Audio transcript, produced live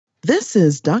This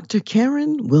is Dr.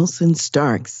 Karen Wilson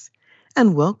Starks,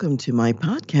 and welcome to my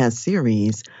podcast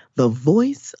series, The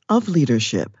Voice of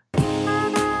Leadership.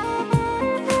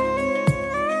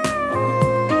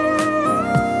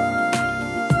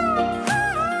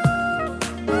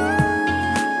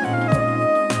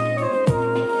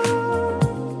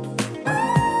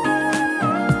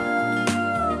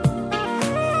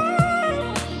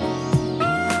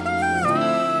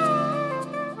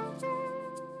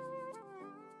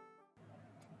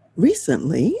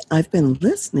 Recently, I've been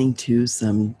listening to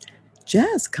some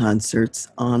jazz concerts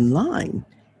online,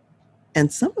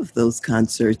 and some of those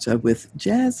concerts are with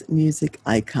jazz music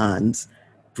icons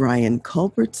Brian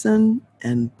Culbertson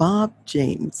and Bob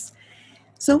James.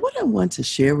 So, what I want to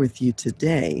share with you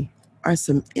today are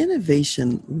some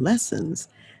innovation lessons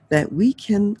that we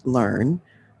can learn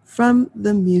from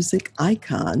the music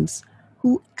icons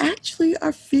who actually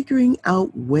are figuring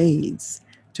out ways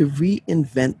to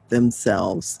reinvent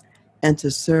themselves and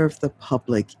to serve the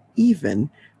public even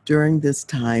during this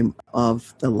time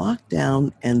of the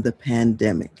lockdown and the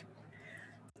pandemic.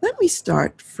 Let me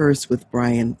start first with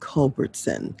Brian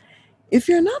Culbertson. If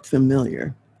you're not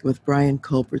familiar with Brian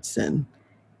Culbertson,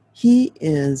 he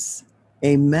is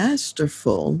a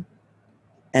masterful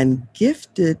and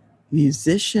gifted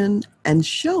musician and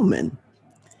showman.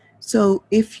 So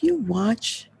if you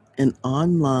watch an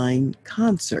online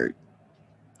concert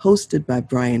hosted by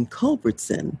Brian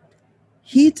Culbertson,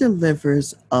 he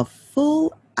delivers a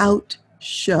full out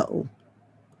show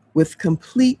with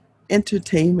complete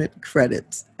entertainment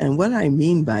credits. And what I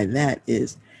mean by that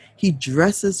is he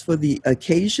dresses for the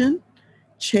occasion,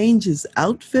 changes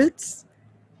outfits,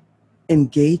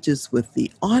 engages with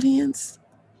the audience,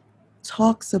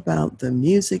 talks about the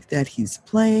music that he's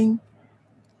playing,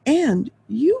 and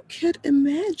you could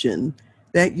imagine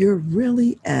that you're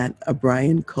really at a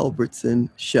Brian Culbertson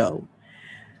show.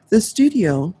 The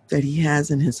studio that he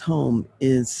has in his home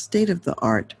is state of the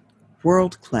art,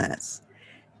 world class.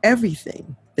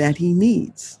 Everything that he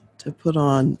needs to put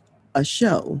on a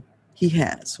show, he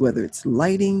has, whether it's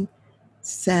lighting,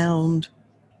 sound,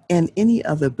 and any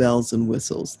other bells and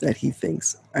whistles that he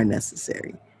thinks are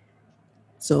necessary.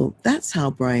 So that's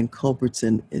how Brian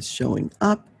Culbertson is showing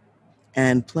up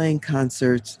and playing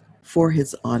concerts for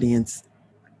his audience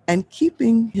and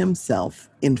keeping himself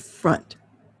in front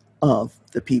of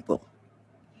the people.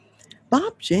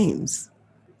 Bob James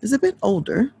is a bit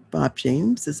older. Bob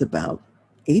James is about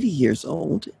 80 years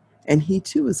old, and he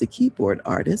too is a keyboard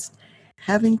artist,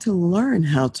 having to learn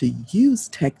how to use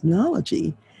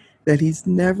technology that he's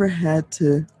never had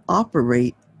to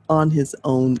operate on his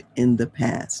own in the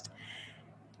past.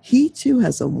 He too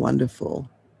has a wonderful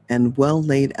and well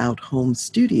laid out home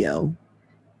studio.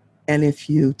 And if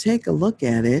you take a look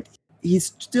at it,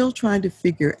 he's still trying to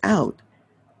figure out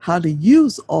how to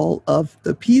use all of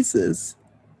the pieces.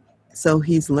 So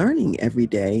he's learning every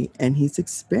day and he's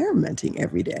experimenting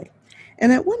every day.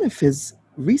 And at one of his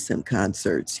recent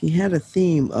concerts, he had a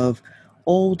theme of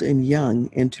old and young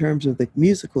in terms of the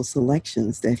musical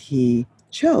selections that he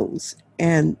chose.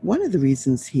 And one of the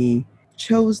reasons he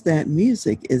chose that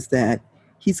music is that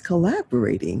he's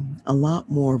collaborating a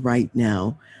lot more right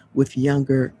now with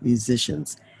younger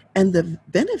musicians. And the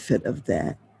benefit of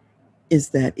that is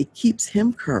that it keeps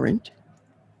him current,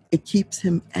 it keeps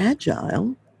him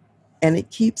agile, and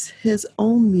it keeps his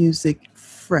own music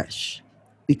fresh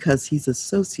because he's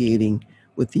associating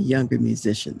with the younger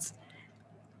musicians.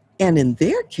 And in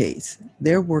their case,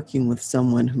 they're working with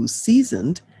someone who's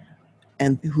seasoned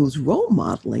and who's role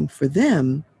modeling for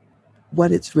them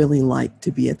what it's really like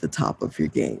to be at the top of your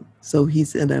game. So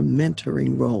he's in a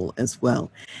mentoring role as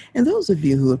well. And those of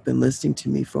you who have been listening to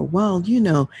me for a while, you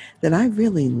know that I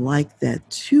really like that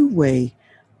two-way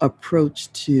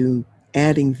approach to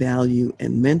adding value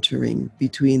and mentoring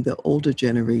between the older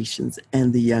generations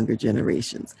and the younger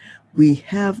generations. We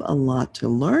have a lot to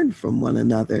learn from one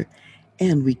another,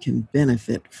 and we can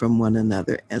benefit from one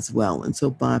another as well. And so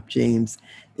Bob James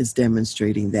is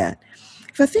demonstrating that.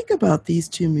 If I think about these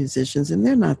two musicians, and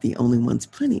they're not the only ones,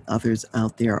 plenty others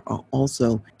out there are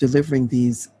also delivering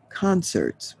these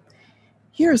concerts.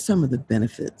 Here are some of the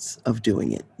benefits of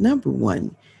doing it. Number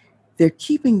one, they're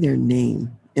keeping their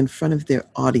name in front of their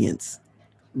audience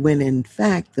when in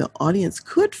fact the audience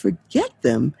could forget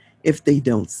them if they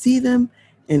don't see them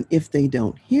and if they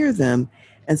don't hear them.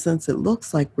 And since it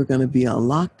looks like we're going to be on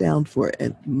lockdown for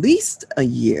at least a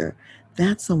year,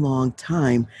 that's a long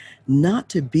time not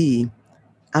to be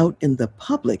out in the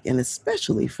public, and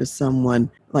especially for someone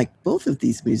like both of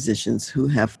these musicians who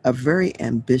have a very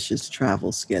ambitious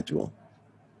travel schedule.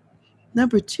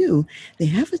 Number two, they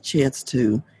have a chance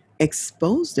to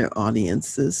expose their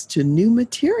audiences to new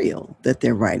material that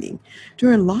they're writing.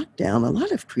 During lockdown, a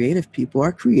lot of creative people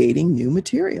are creating new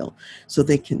material so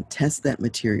they can test that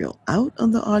material out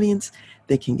on the audience.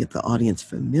 They can get the audience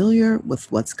familiar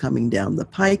with what's coming down the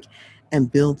pike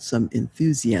and build some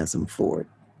enthusiasm for it.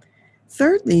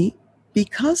 Thirdly,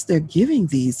 because they're giving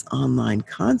these online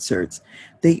concerts,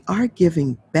 they are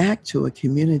giving back to a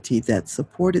community that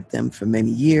supported them for many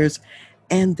years,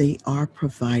 and they are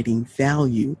providing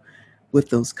value with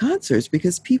those concerts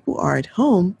because people are at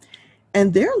home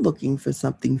and they're looking for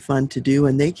something fun to do,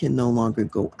 and they can no longer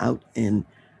go out in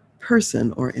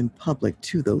person or in public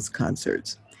to those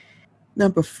concerts.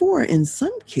 Number four, in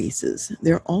some cases,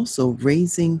 they're also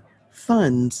raising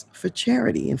funds for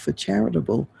charity and for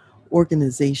charitable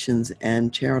organizations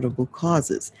and charitable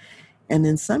causes. And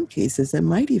in some cases, it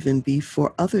might even be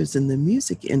for others in the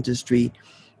music industry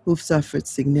who've suffered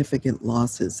significant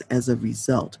losses as a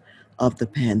result of the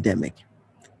pandemic.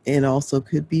 It also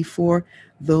could be for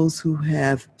those who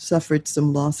have suffered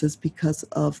some losses because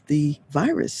of the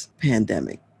virus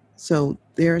pandemic. So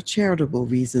there are charitable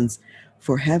reasons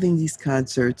for having these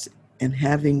concerts and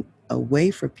having a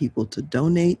way for people to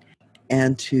donate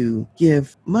and to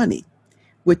give money,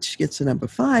 which gets to number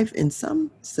five. In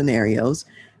some scenarios,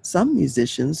 some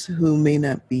musicians who may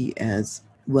not be as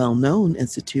well known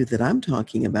as the two that I'm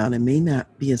talking about and may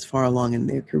not be as far along in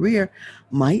their career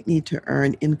might need to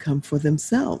earn income for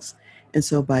themselves. And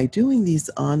so by doing these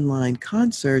online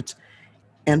concerts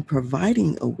and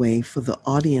providing a way for the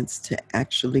audience to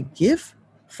actually give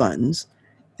funds,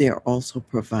 they're also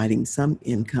providing some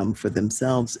income for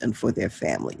themselves and for their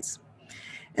families.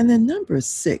 And then number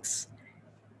six,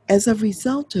 as a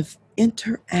result of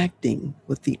interacting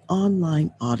with the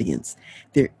online audience,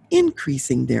 they're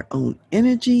increasing their own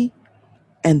energy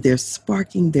and they're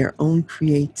sparking their own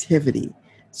creativity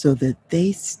so that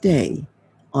they stay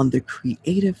on the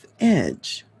creative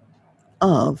edge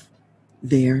of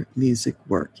their music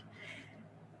work.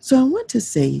 So I want to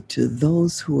say to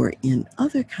those who are in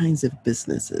other kinds of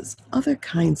businesses, other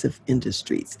kinds of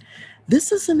industries,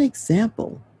 this is an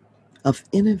example of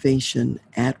innovation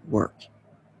at work.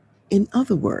 In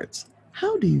other words,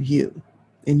 how do you,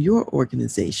 in your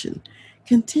organization,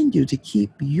 continue to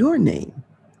keep your name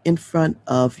in front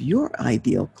of your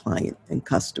ideal client and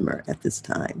customer at this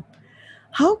time?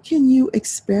 How can you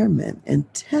experiment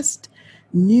and test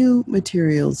new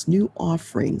materials, new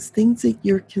offerings, things that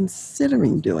you're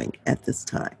considering doing at this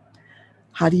time?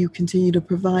 How do you continue to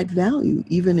provide value,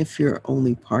 even if you're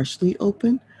only partially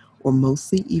open or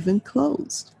mostly even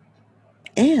closed?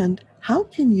 And how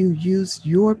can you use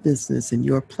your business and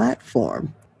your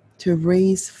platform to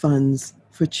raise funds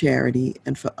for charity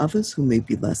and for others who may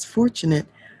be less fortunate,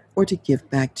 or to give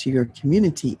back to your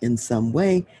community in some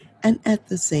way, and at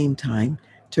the same time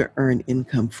to earn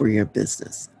income for your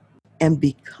business? And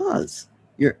because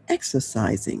you're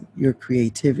exercising your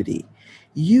creativity,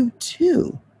 you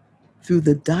too, through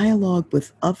the dialogue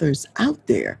with others out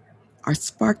there, are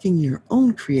sparking your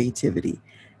own creativity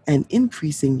and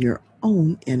increasing your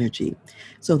own energy.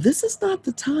 So this is not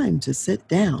the time to sit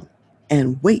down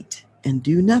and wait and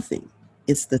do nothing.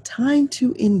 It's the time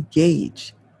to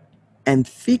engage and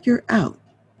figure out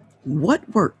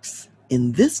what works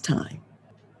in this time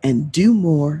and do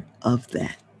more of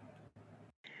that.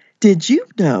 Did you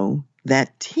know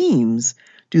that teams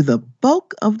do the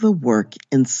bulk of the work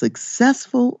in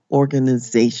successful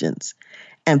organizations?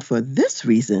 And for this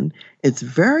reason, it's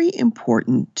very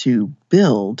important to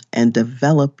build and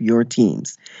develop your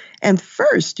teams. And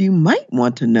first, you might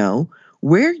want to know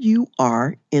where you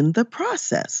are in the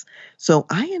process. So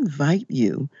I invite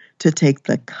you to take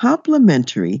the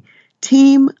complimentary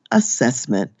team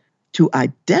assessment to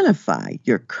identify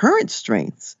your current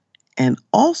strengths and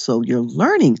also your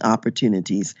learning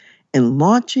opportunities in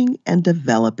launching and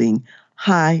developing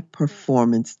high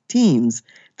performance teams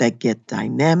that get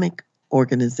dynamic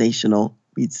organizational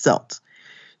results.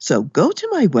 So go to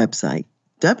my website,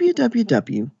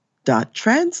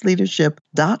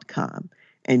 www.transleadership.com,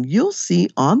 and you'll see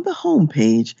on the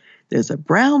homepage, there's a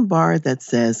brown bar that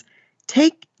says,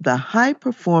 Take the High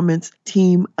Performance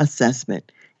Team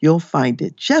Assessment. You'll find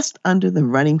it just under the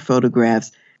running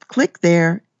photographs. Click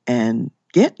there and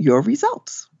get your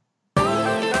results.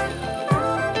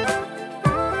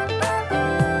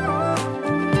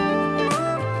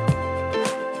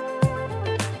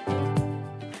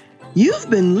 You've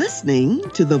been listening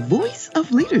to The Voice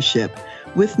of Leadership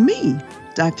with me,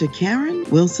 Dr. Karen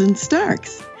Wilson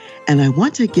Starks. And I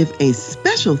want to give a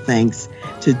special thanks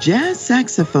to jazz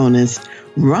saxophonist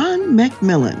Ron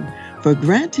McMillan for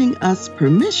granting us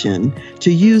permission to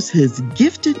use his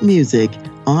gifted music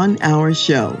on our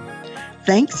show.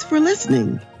 Thanks for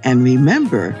listening, and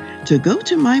remember to go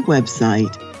to my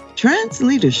website,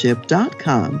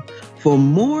 transleadership.com, for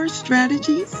more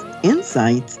strategies,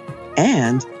 insights,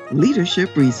 and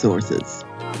leadership resources.